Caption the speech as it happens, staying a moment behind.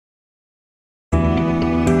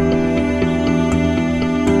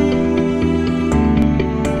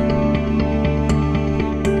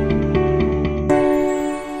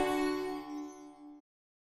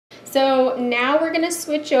So now we're going to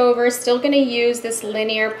switch over, still going to use this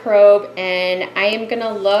linear probe, and I am going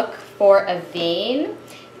to look for a vein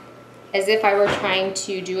as if I were trying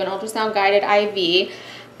to do an ultrasound guided IV.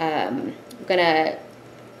 I'm going to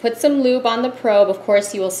put some lube on the probe. Of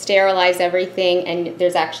course, you will sterilize everything, and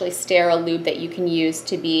there's actually sterile lube that you can use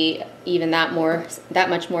to be even that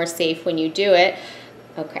much more safe when you do it.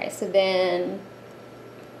 Okay, so then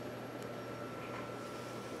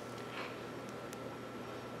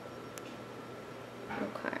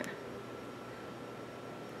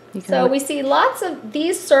so we see lots of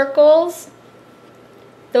these circles.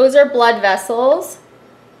 Those are blood vessels.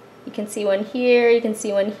 You can see one here, you can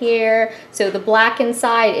see one here. So the black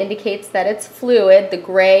inside indicates that it's fluid. The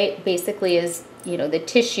gray basically is, you know, the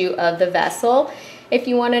tissue of the vessel. If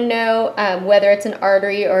you want to know whether it's an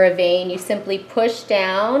artery or a vein, you simply push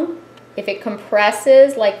down. If it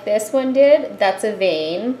compresses like this one did, that's a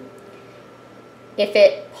vein. If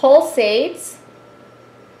it pulsates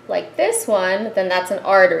like this one, then that's an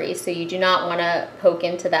artery, so you do not want to poke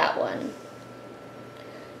into that one.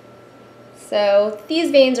 So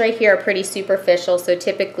these veins right here are pretty superficial, so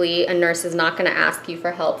typically a nurse is not going to ask you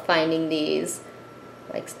for help finding these,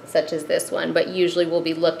 like such as this one, but usually we'll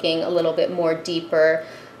be looking a little bit more deeper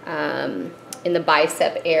in the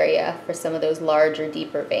bicep area for some of those larger,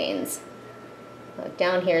 deeper veins.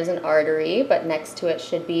 Down here is an artery, but next to it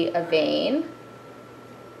should be a vein.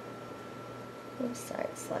 Oops, sorry,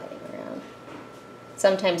 it's sliding around.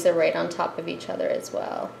 Sometimes they're right on top of each other as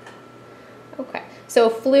well. Okay, so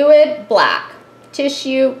fluid, black.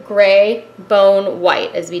 Tissue, gray. Bone,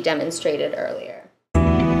 white, as we demonstrated earlier.